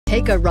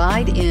Take a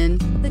ride in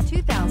the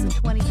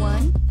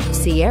 2021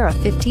 Sierra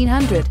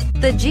 1500.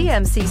 The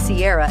GMC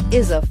Sierra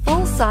is a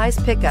full-size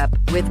pickup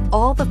with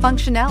all the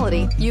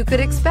functionality you could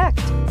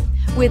expect.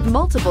 With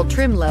multiple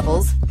trim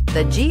levels,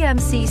 the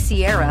GMC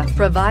Sierra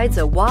provides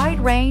a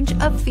wide range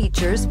of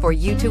features for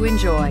you to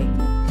enjoy.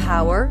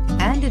 Power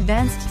and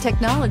advanced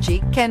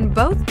technology can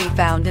both be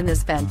found in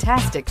this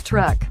fantastic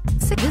truck.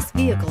 This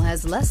vehicle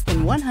has less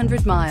than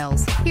 100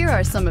 miles. Here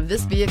are some of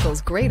this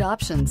vehicle's great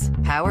options: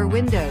 power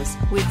windows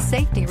with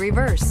safety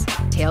reverse,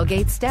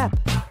 tailgate step,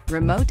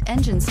 remote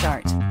engine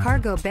start,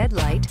 cargo bed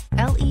light,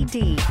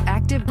 LED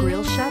active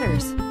grille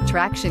shutters,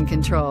 traction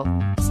control,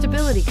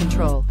 stability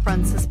control,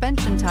 front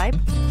suspension type,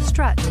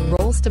 strut,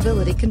 roll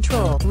stability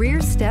control,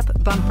 rear step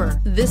bumper.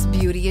 This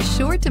beauty is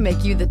sure to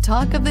make you the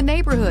talk of the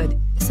neighborhood.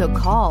 So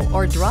call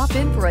or drop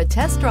in for a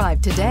test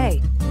drive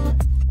today.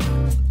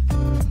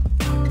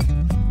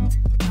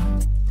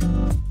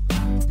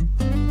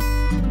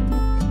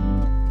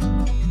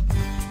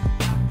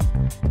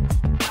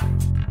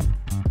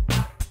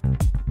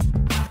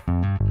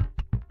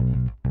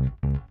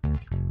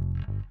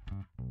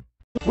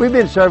 We've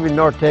been serving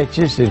North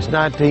Texas since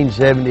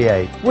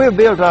 1978. We've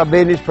built our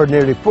business for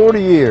nearly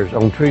 40 years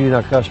on treating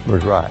our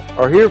customers right.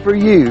 Are here for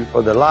you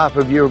for the life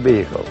of your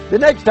vehicle. The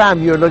next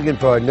time you're looking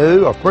for a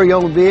new or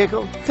pre-owned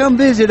vehicle, come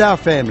visit our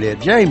family at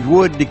James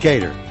Wood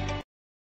Decatur.